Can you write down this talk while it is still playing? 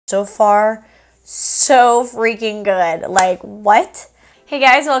so far, so freaking good. Like, what? Hey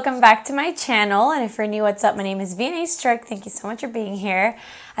guys, welcome back to my channel, and if you're new, what's up? My name is vianney.strick. Thank you so much for being here.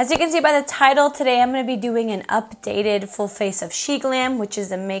 As you can see by the title, today I'm going to be doing an updated full face of SHEGLAM, which is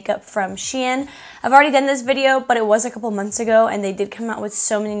the makeup from Shein. I've already done this video, but it was a couple months ago, and they did come out with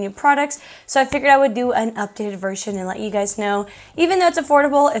so many new products, so I figured I would do an updated version and let you guys know, even though it's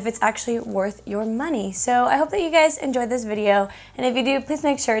affordable, if it's actually worth your money. So I hope that you guys enjoyed this video, and if you do, please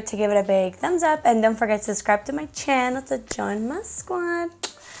make sure to give it a big thumbs up, and don't forget to subscribe to my channel to join my squad.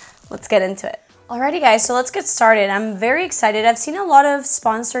 Let's get into it. Alrighty guys, so let's get started. I'm very excited. I've seen a lot of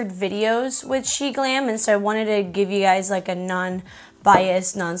sponsored videos with SHEGLAM, and so I wanted to give you guys like a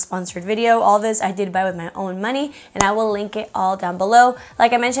non-biased, non-sponsored video. All this I did buy with my own money, and I will link it all down below.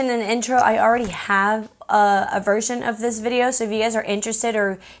 Like I mentioned in the intro, I already have a version of this video, so if you guys are interested,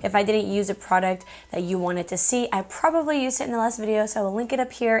 or if I didn't use a product that you wanted to see, I probably used it in the last video, so I will link it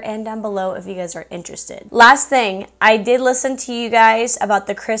up here and down below if you guys are interested. Last thing, I did listen to you guys about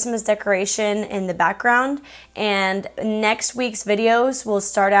the Christmas decoration in the background, and next week's videos will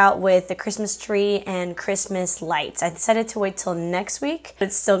start out with the Christmas tree and Christmas lights. I decided to wait till next week, but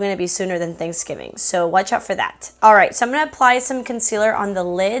it's still going to be sooner than Thanksgiving, so watch out for that. Alright, so I'm going to apply some concealer on the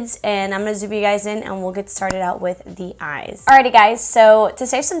lids, and I'm going to zoom you guys in, and we'll get started out with the eyes. Alrighty guys, so to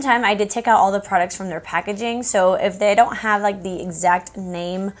save some time, I did take out all the products from their packaging, so if they don't have like the exact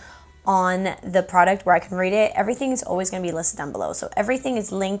name on the product where I can read it, everything is always going to be listed down below. So everything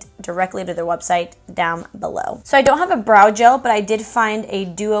is linked directly to their website down below. So I don't have a brow gel, but I did find a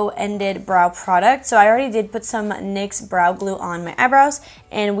duo-ended brow product. So I already did put some NYX brow glue on my eyebrows,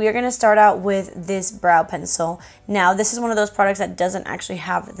 and we are going to start out with this brow pencil. Now this is one of those products that doesn't actually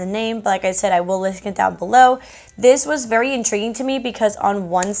have the name, but like I said, I will link it down below. This was very intriguing to me because on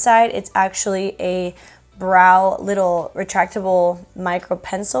one side it's actually a brow little retractable micro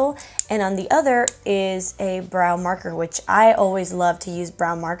pencil, and on the other is a brow marker, which I always love to use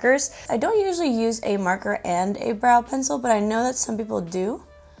brow markers. I don't usually use a marker and a brow pencil, but I know that some people do,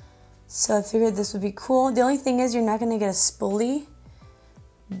 so I figured this would be cool. The only thing is you're not going to get a spoolie,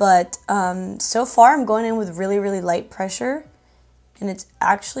 but so far I'm going in with really light pressure, and it's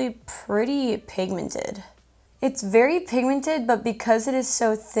actually pretty pigmented. It's very pigmented, but because it is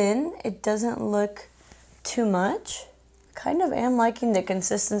so thin, it doesn't look too much. Kind of am liking the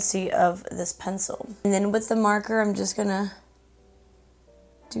consistency of this pencil. And then with the marker, I'm just gonna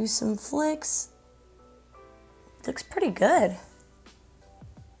do some flicks. Looks pretty good.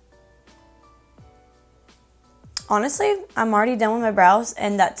 Honestly, I'm already done with my brows,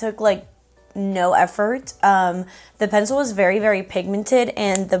 and that took like no effort. The pencil was very pigmented,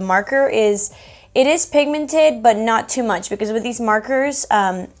 and the marker is pigmented, but not too much, because with these markers,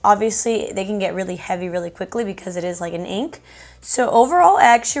 obviously they can get really heavy really quickly because it is like an ink. So overall, I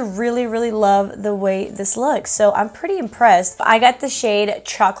actually really love the way this looks. So I'm pretty impressed. I got the shade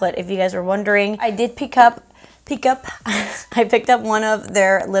Chocolate, if you guys were wondering. I did pick up I picked up one of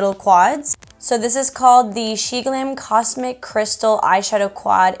their little quads. So this is called the SHEGLAM Cosmic Crystal Eyeshadow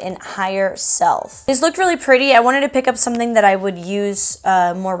Quad in Higher Self. This looked really pretty. I wanted to pick up something that I would use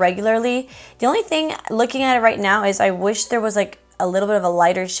more regularly. The only thing, looking at it right now, is I wish there was like a little bit of a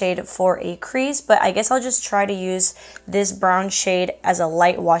lighter shade for a crease, but I guess I'll just try to use this brown shade as a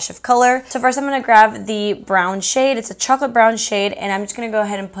light wash of color. So first I'm going to grab the brown shade. It's a chocolate brown shade, and I'm just going to go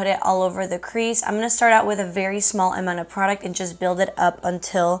ahead and put it all over the crease. I'm going to start out with a very small amount of product and just build it up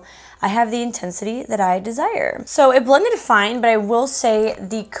until I have the intensity that I desire. So it blended fine, but I will say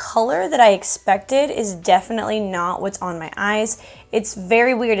the color that I expected is definitely not what's on my eyes. It's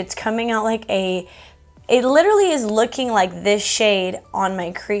very weird. It's coming out like it literally is looking like this shade on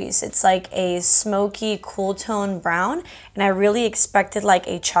my crease. It's like a smoky, cool tone brown, and I really expected like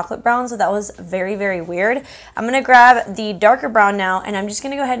a chocolate brown, so that was very weird. I'm gonna grab the darker brown now, and I'm just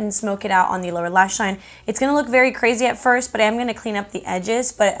gonna go ahead and smoke it out on the lower lash line. It's gonna look very crazy at first, but I am gonna clean up the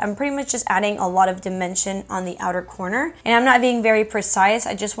edges, but I'm pretty much just adding a lot of dimension on the outer corner, and I'm not being very precise.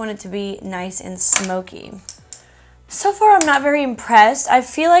 I just want it to be nice and smoky. So far, I'm not very impressed. I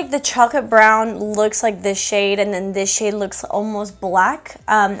feel like the chocolate brown looks like this shade, and then this shade looks almost black.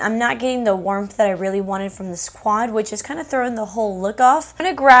 I'm not getting the warmth that I really wanted from this quad, which is kind of throwing the whole look off. I'm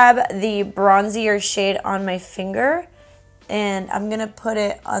going to grab the bronzier shade on my finger, and I'm going to put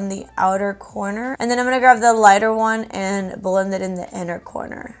it on the outer corner. And then I'm going to grab the lighter one and blend it in the inner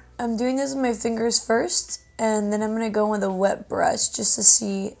corner. I'm doing this with my fingers first, and then I'm going to go with a wet brush just to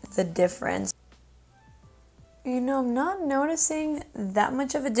see the difference. You know, I'm not noticing that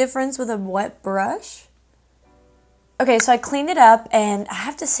much of a difference with a wet brush. Okay, so I cleaned it up, and I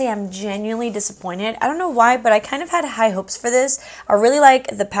have to say I'm genuinely disappointed. I don't know why, but I kind of had high hopes for this. I really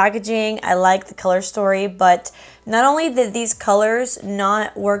like the packaging. I like the color story, but not only did these colors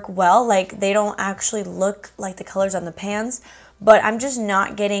not work well, like they don't actually look like the colors on the pans, but I'm just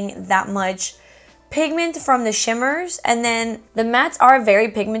not getting that much pigment from the shimmers, and then the mattes are very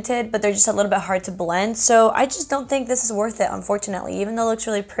pigmented, but they're just a little bit hard to blend. So I just don't think this is worth it, unfortunately, even though it looks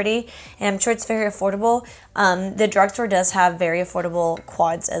really pretty and I'm sure it's very affordable. The drugstore does have very affordable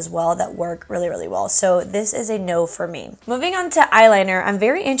quads as well that work really, really well. So this is a no for me. Moving on to eyeliner, I'm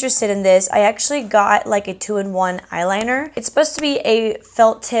very interested in this. I actually got like a 2-in-1 eyeliner. It's supposed to be a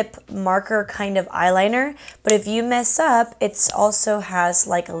felt tip marker kind of eyeliner, but if you mess up, it also has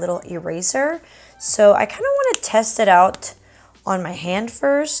like a little eraser. So I kind of want to test it out on my hand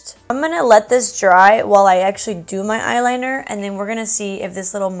first. I'm going to let this dry while I actually do my eyeliner, and then we're going to see if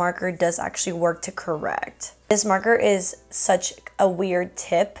this little marker does actually work to correct. This marker is such a weird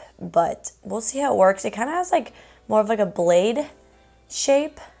tip, but we'll see how it works. It kind of has like more of like a blade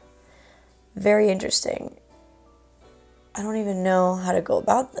shape. Very interesting. I don't even know how to go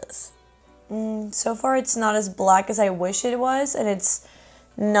about this. So far it's not as black as I wish it was, and it's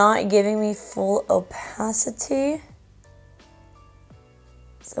not giving me full opacity.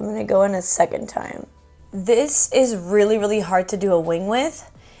 So I'm gonna go in a second time. This is really, really hard to do a wing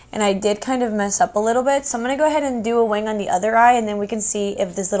with, and I did kind of mess up a little bit. So I'm gonna go ahead and do a wing on the other eye, and then we can see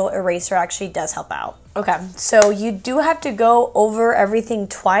if this little eraser actually does help out. Okay, so you do have to go over everything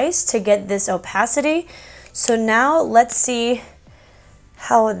twice to get this opacity. So now let's see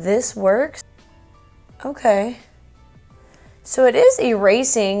how this works. Okay. So it is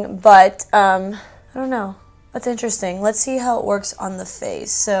erasing, but I don't know. That's interesting. Let's see how it works on the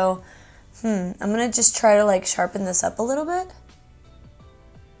face. So, I'm going to just try to like sharpen this up a little bit.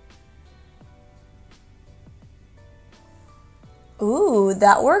 Ooh,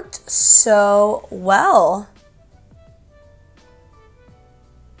 that worked so well.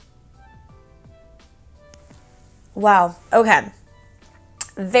 Wow. Okay.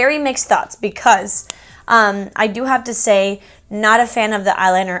 Very mixed thoughts because I do have to say, not a fan of the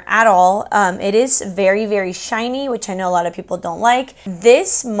eyeliner at all. It is very, very shiny, which I know a lot of people don't like.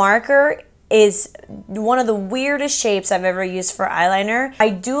 This marker is one of the weirdest shapes I've ever used for eyeliner. I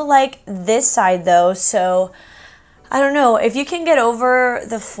do like this side though, so I don't know. If you can get over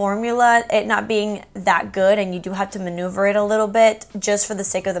the formula, it not being that good, and you do have to maneuver it a little bit just for the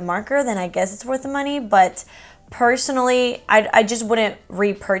sake of the marker, then I guess it's worth the money. But personally, I just wouldn't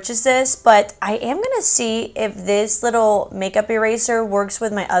repurchase this, but I am going to see if this little makeup eraser works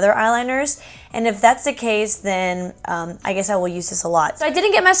with my other eyeliners, and if that's the case, then I guess I will use this a lot. So I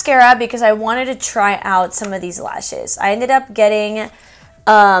didn't get mascara because I wanted to try out some of these lashes. I ended up getting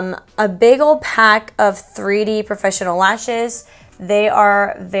a big old pack of 3D professional lashes. They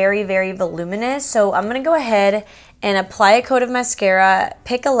are very, very voluminous, so I'm going to go ahead and apply a coat of mascara,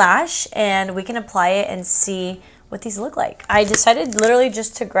 pick a lash, and we can apply it and see what these look like. I decided literally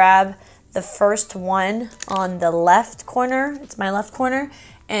just to grab the first one on the left corner. It's my left corner,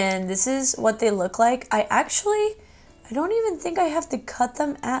 and this is what they look like. I don't even think I have to cut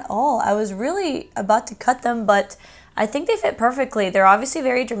them at all. I was really about to cut them, but I think they fit perfectly. They're obviously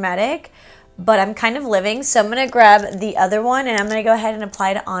very dramatic, but I'm kind of living, so I'm gonna grab the other one and I'm gonna go ahead and apply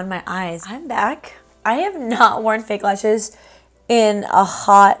it on my eyes. I'm back. I have not worn fake lashes in a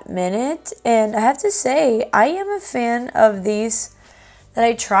hot minute, and I have to say, I am a fan of these that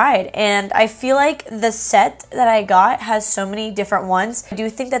I tried, and I feel like the set that I got has so many different ones. I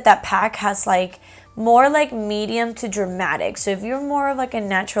do think that that pack has like more like medium to dramatic, so if you're more of like a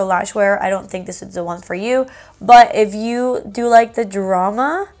natural lash wearer, I don't think this is the one for you, but if you do like the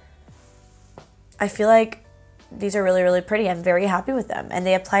drama, I feel like these are really, really pretty. I'm very happy with them, and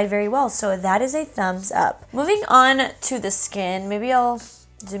they applied very well, so that is a thumbs up. Moving on to the skin, maybe I'll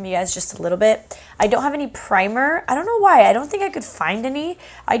zoom you guys just a little bit. I don't have any primer. I don't know why. I don't think I could find any.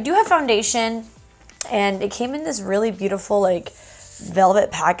 I do have foundation, and it came in this really beautiful like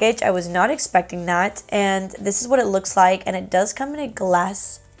velvet package. I was not expecting that, and this is what it looks like, and it does come in a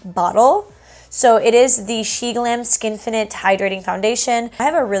glass bottle. So it is the SHEGLAM Skinfinite Hydrating Foundation. I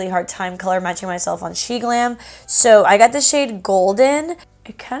have a really hard time color matching myself on SHEGLAM, so I got the shade Golden.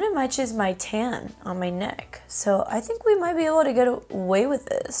 It kind of matches my tan on my neck, so I think we might be able to get away with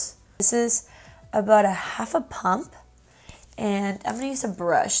this. This is about a half a pump, and I'm gonna use a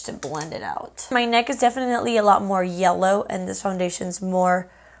brush to blend it out. My neck is definitely a lot more yellow, and this foundation's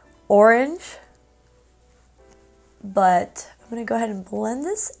more orange, but I'm gonna go ahead and blend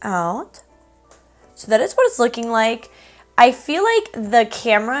this out. So that is what it's looking like. I feel like the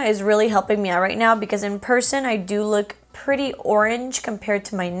camera is really helping me out right now because in person I do look pretty orange compared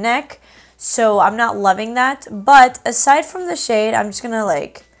to my neck. So I'm not loving that. But aside from the shade, I'm just going to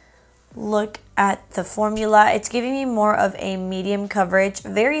like look at the formula. It's giving me more of a medium coverage,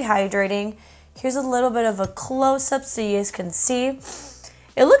 very hydrating. Here's a little bit of a close-up so you guys can see.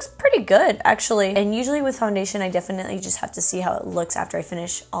 It looks pretty good, actually. And usually with foundation, I definitely just have to see how it looks after I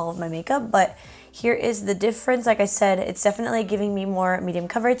finish all of my makeup. But here is the difference. Like I said, it's definitely giving me more medium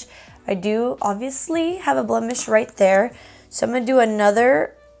coverage. I do obviously have a blemish right there. So I'm going to do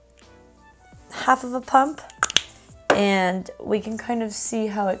another half of a pump. And we can kind of see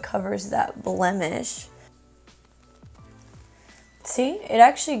how it covers that blemish. See, it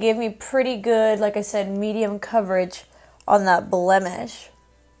actually gave me pretty good, like I said, medium coverage on that blemish.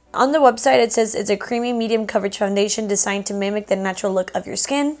 On the website, it says it's a creamy medium coverage foundation designed to mimic the natural look of your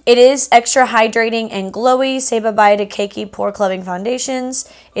skin. It is extra hydrating and glowy. Say bye-bye to KOKIE pore clubbing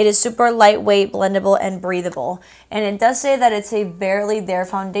foundations. It is super lightweight, blendable, and breathable. And it does say that it's a barely there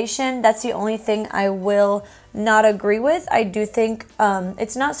foundation. That's the only thing I will not agree with. I do think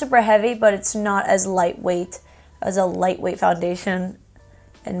it's not super heavy, but it's not as lightweight as a lightweight foundation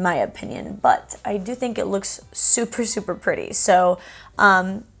in my opinion. But I do think it looks super, super pretty. So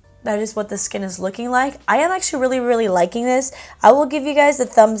that is what the skin is looking like. I am actually really liking this. I will give you guys a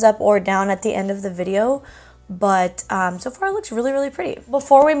thumbs up or down at the end of the video. But so far it looks really pretty.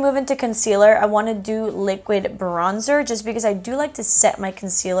 Before we move into concealer, I want to do liquid bronzer just because I do like to set my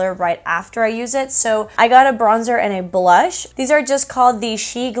concealer right after I use it. So I got a bronzer and a blush. These are just called the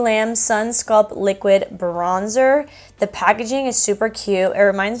SHEGLAM Sun Sculpt Liquid Bronzer. The packaging is super cute. It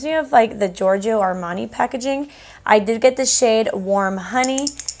reminds me of like the Giorgio Armani packaging. I did get the shade Warm Honey.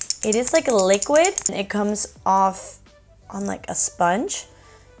 It is like a liquid. It comes off on like a sponge.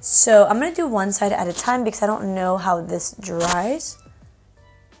 So I'm going to do one side at a time because I don't know how this dries.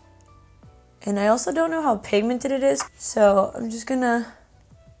 And I also don't know how pigmented it is. So I'm just going to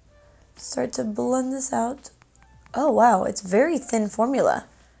start to blend this out. Oh wow, it's very thin formula.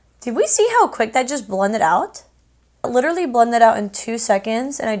 Did we see how quick that just blended out? I literally blended out in 2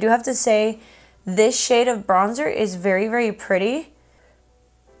 seconds. And I do have to say this shade of bronzer is very pretty.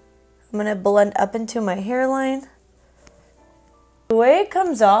 I'm going to blend up into my hairline. The way it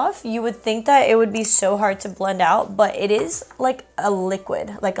comes off, you would think that it would be so hard to blend out, but it is like a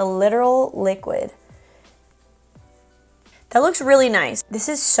liquid, like a literal liquid. That looks really nice. This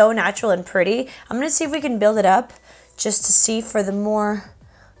is so natural and pretty. I'm going to see if we can build it up just to see for the more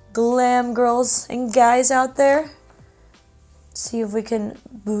glam girls and guys out there. See if we can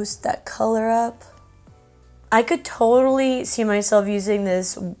boost that color up. I could totally see myself using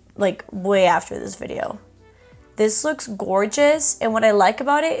this like way after this video. This looks gorgeous, and what I like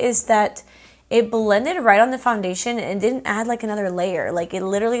about it is that it blended right on the foundation and didn't add like another layer. Like it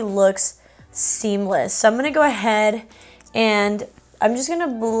literally looks seamless. So I'm going to go ahead and I'm just going to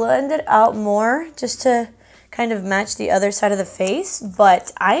blend it out more just to kind of match the other side of the face,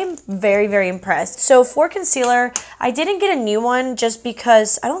 but I am very impressed. So for concealer, I didn't get a new one just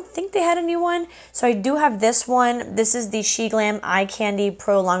because I don't think they had a new one. So I do have this one. This is the SHEGLAM Eye Candy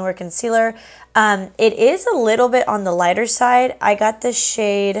Pro Longwear Concealer. It is a little bit on the lighter side. I got the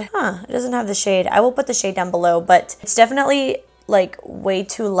shade, it doesn't have the shade. I will put the shade down below, but it's definitely like way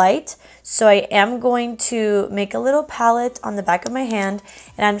too light. So I am going to make a little palette on the back of my hand,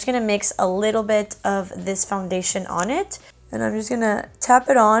 and I'm just going to mix a little bit of this foundation on it. And I'm just going to tap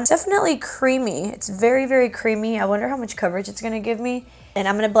it on. It's definitely creamy. It's very creamy. I wonder how much coverage it's going to give me. And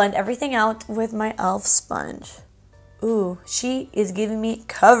I'm going to blend everything out with my e.l.f. sponge. Ooh, she is giving me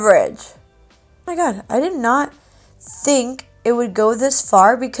coverage. Oh my god, I did not think it would go this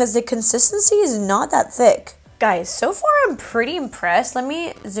far because the consistency is not that thick. Guys, so far I'm pretty impressed. Let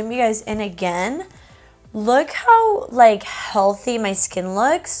me zoom you guys in again. Look how like healthy my skin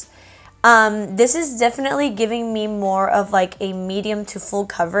looks. This is definitely giving me more of like a medium to full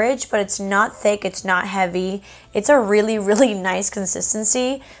coverage, but it's not thick, it's not heavy. It's a really nice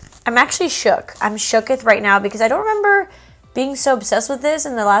consistency. I'm actually shook. I'm shooketh right now because I don't remember being so obsessed with this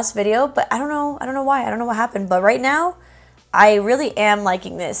in the last video, but I don't know why. I don't know what happened, but right now I really am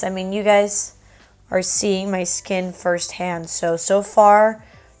liking this. I mean, you guys are seeing my skin firsthand. So far,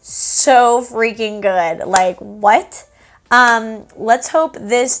 so freaking good. Like, what? Let's hope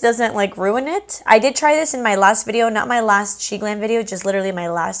this doesn't like ruin it. I did try this in my last video, not my last SHEGLAM video, just literally my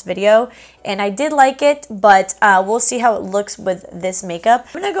last video. And I did like it, but we'll see how it looks with this makeup.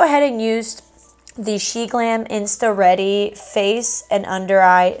 I'm gonna go ahead and use the SHEGLAM Insta-Ready Face and Under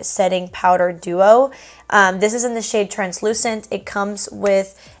Eye Setting Powder Duo. This is in the shade Translucent. It comes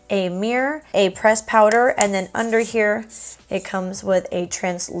with a mirror, a pressed powder, and then under here it comes with a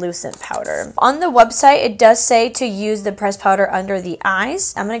translucent powder. On the website, it does say to use the pressed powder under the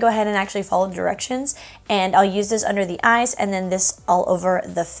eyes. I'm gonna go ahead and actually follow the directions, and I'll use this under the eyes and then this all over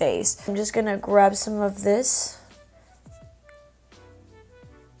the face. I'm just gonna grab some of this.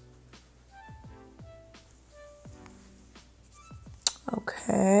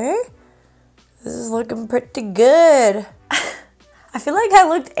 Okay, this is looking pretty good. I feel like I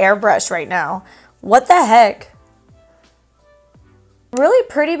looked airbrushed right now. What the heck? Really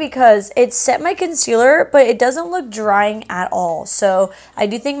pretty because it set my concealer, but it doesn't look drying at all. So I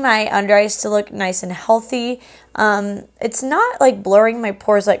do think my under eyes still look nice and healthy. It's not like blurring my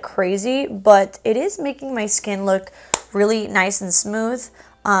pores like crazy, but it is making my skin look really nice and smooth.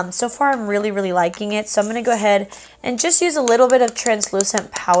 So far I'm really liking it. So I'm going to go ahead and just use a little bit of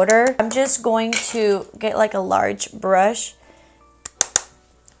translucent powder. I'm just going to get like a large brush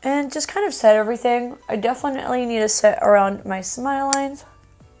and just kind of set everything. I definitely need to set around my smile lines.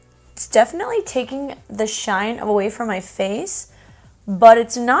 It's definitely taking the shine away from my face, but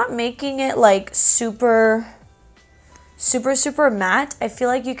it's not making it like super matte. I feel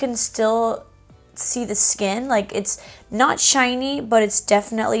like you can still see the skin. Like it's not shiny, but it's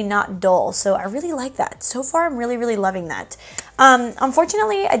definitely not dull. So I really like that. So far, I'm really loving that.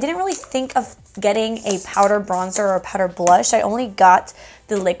 Unfortunately, I didn't really think of getting a powder bronzer or a powder blush. I only got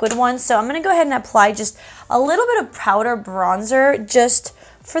the liquid one. So I'm going to go ahead and apply just a little bit of powder bronzer just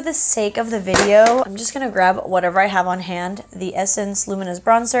for the sake of the video. I'm just going to grab whatever I have on hand, the Essence Luminous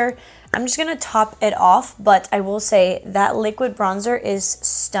Bronzer. I'm just going to top it off, but I will say that liquid bronzer is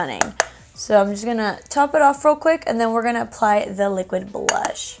stunning. So I'm just going to top it off real quick, and then we're going to apply the liquid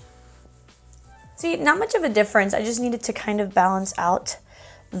blush. See, not much of a difference. I just needed to kind of balance out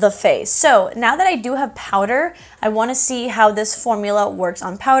the face. So now that I do have powder, I want to see how this formula works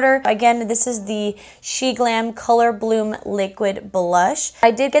on powder. Again, this is the SHEGLAM Color Bloom Liquid Blush.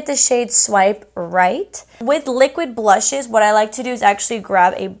 I did get the shade Swipe Right. With liquid blushes, what I like to do is actually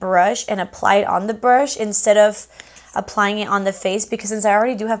grab a brush and apply it on the brush instead of applying it on the face, because since I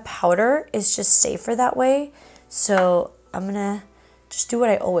already do have powder, it's just safer that way. So I'm gonna just do what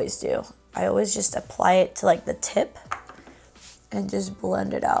I always do. I always just apply it to like the tip and just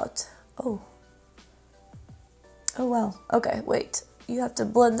blend it out. Oh wow. Okay, wait. You have to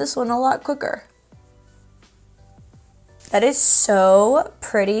blend this one a lot quicker. That is so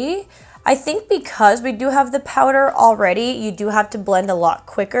pretty. I think because we do have the powder already, you do have to blend a lot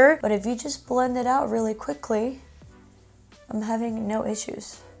quicker. But if you just blend it out really quickly, I'm having no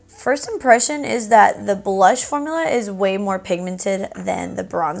issues. First impression is that the blush formula is way more pigmented than the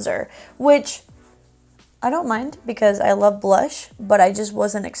bronzer, which I don't mind because I love blush, but I just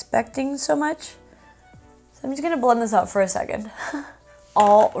wasn't expecting so much. So I'm just gonna blend this out for a second.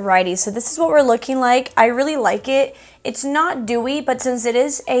 Alrighty, so this is what we're looking like. I really like it. It's not dewy, but since it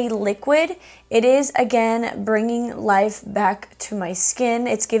is a liquid, it is again bringing life back to my skin.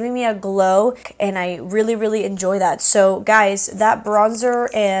 It's giving me a glow, and I really enjoy that. So guys, that bronzer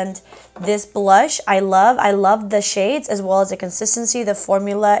and this blush, I love. I love the shades as well as the consistency, the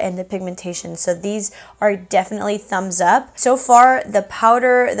formula, and the pigmentation. So these are definitely thumbs up. So far, the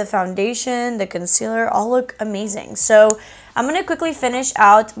powder, the foundation, the concealer all look amazing. So I'm going to quickly finish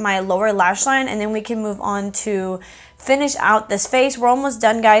out my lower lash line, and then we can move on to finish out this face. We're almost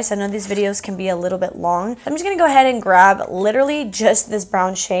done, guys. I know these videos can be a little bit long. I'm just going to go ahead and grab literally just this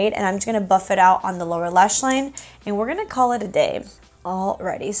brown shade, and I'm just going to buff it out on the lower lash line, and we're going to call it a day.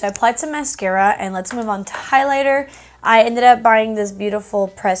 Alrighty, so I applied some mascara, and let's move on to highlighter. I ended up buying this beautiful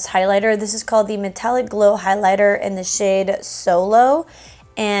pressed highlighter. This is called the Metallic Glow Highlighter in the shade Solo,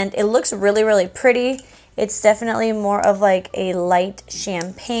 and it looks really pretty. It's definitely more of like a light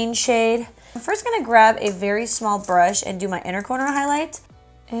champagne shade. I'm first going to grab a very small brush and do my inner corner highlight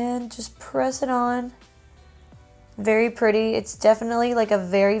and just press it on. Very pretty. It's definitely like a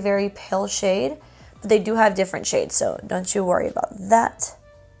very pale shade, but they do have different shades, so don't you worry about that.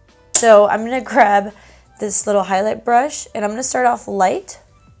 So I'm going to grab this little highlight brush, and I'm going to start off light.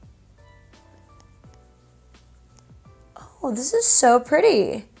 Oh, this is so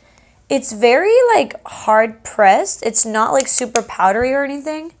pretty. It's very like hard pressed. It's not like super powdery or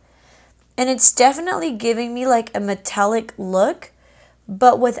anything. And it's definitely giving me like a metallic look,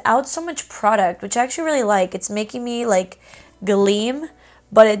 but without so much product, which I actually really like. It's making me like gleam,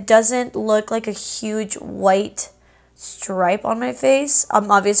 but it doesn't look like a huge white stripe on my face.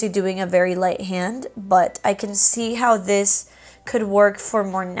 I'm obviously doing a very light hand, but I can see how this could work for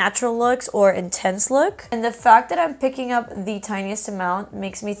more natural looks or intense look. And the fact that I'm picking up the tiniest amount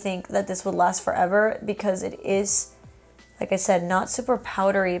makes me think that this would last forever, because it is, like I said, not super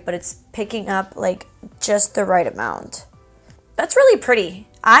powdery, but it's picking up like just the right amount. That's really pretty.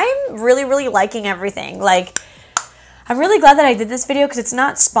 I'm really liking everything. Like, I'm really glad that I did this video because it's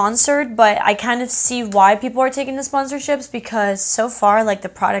not sponsored, but I kind of see why people are taking the sponsorships, because so far, like, the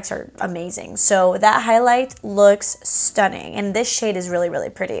products are amazing. So that highlight looks stunning, and this shade is really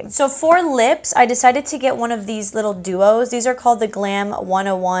pretty. So for lips, I decided to get one of these little duos. These are called the Glam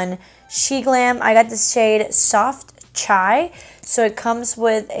 101 SHEGLAM. I got the shade Soft Chai. So it comes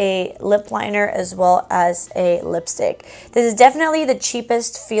with a lip liner as well as a lipstick. This is definitely the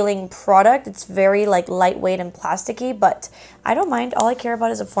cheapest feeling product. It's very like lightweight and plasticky, but I don't mind. All I care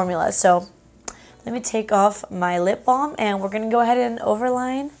about is a formula. So let me take off my lip balm and we're gonna go ahead and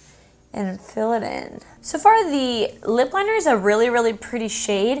overline and fill it in. So far, the lip liner is a really pretty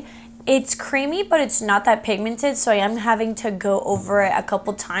shade. It's creamy, but it's not that pigmented, so I am having to go over it a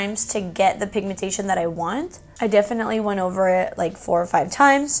couple times to get the pigmentation that I want. I definitely went over it like 4 or 5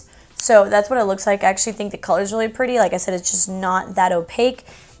 times, so that's what it looks like. I actually think the color is really pretty. Like I said, it's just not that opaque.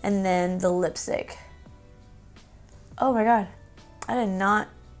 And then the lipstick. Oh my god, I did not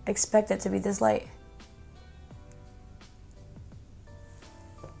expect it to be this light.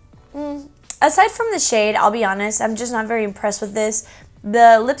 Aside from the shade, I'll be honest, I'm just not very impressed with this.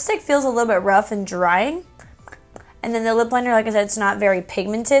 The lipstick feels a little bit rough and drying. And then the lip liner, like I said, it's not very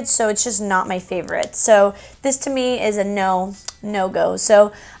pigmented, so it's just not my favorite. So this to me is a no-go.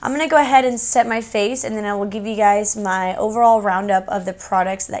 So I'm going to go ahead and set my face, and then I will give you guys my overall roundup of the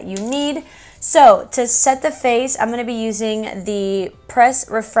products that you need. So to set the face, I'm going to be using the Press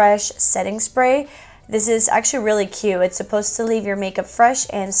Refresh Setting Spray. This is actually really cute. It's supposed to leave your makeup fresh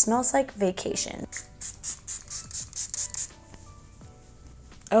and smells like vacation.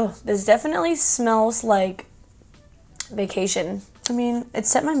 Oh, this definitely smells like vacation. I mean, it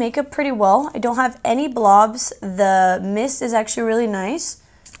set my makeup pretty well. I don't have any blobs. The mist is actually really nice.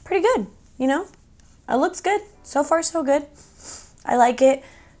 Pretty good, you know? It looks good. So far, so good. I like it.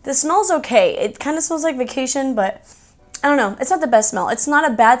 The smell's okay. It kind of smells like vacation, but I don't know. It's not the best smell. It's not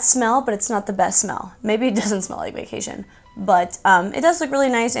a bad smell, but it's not the best smell. Maybe it doesn't smell like vacation, but it does look really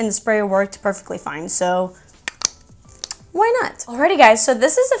nice, and the spray worked perfectly fine, so why not? Alrighty guys, so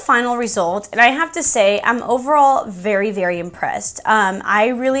this is the final result, and I have to say I'm overall very impressed. I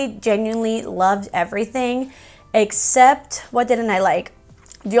really genuinely loved everything, except what didn't I like?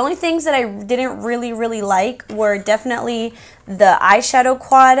 The only things that I didn't really like were definitely the eyeshadow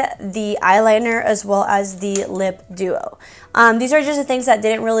quad, the eyeliner, as well as the lip duo. These are just the things that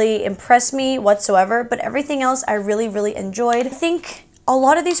didn't really impress me whatsoever, but everything else I really enjoyed. I think a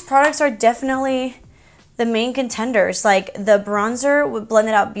lot of these products are definitely the main contenders. Like the bronzer would blend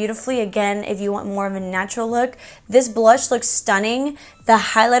it out beautifully, again, if you want more of a natural look. This blush looks stunning. The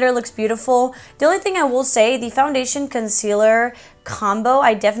highlighter looks beautiful. The only thing I will say, the foundation concealer combo,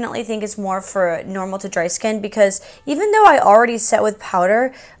 I definitely think is more for normal to dry skin, because even though I already set with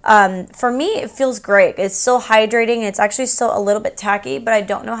powder, for me it feels great. It's still hydrating. It's actually still a little bit tacky, but I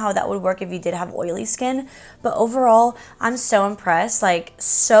don't know how that would work if you did have oily skin. But overall, I'm so impressed, like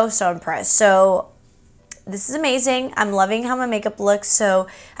so impressed. So this is amazing. I'm loving how my makeup looks. So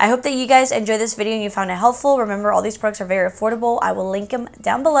I hope that you guys enjoyed this video and you found it helpful. Remember, all these products are very affordable. I will link them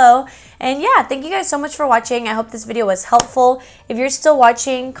down below. And yeah, thank you guys so much for watching. I hope this video was helpful. If you're still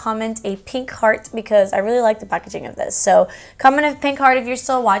watching, comment a pink heart, because I really like the packaging of this. So comment a pink heart if you're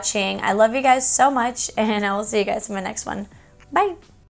still watching. I love you guys so much, and I will see you guys in my next one. Bye.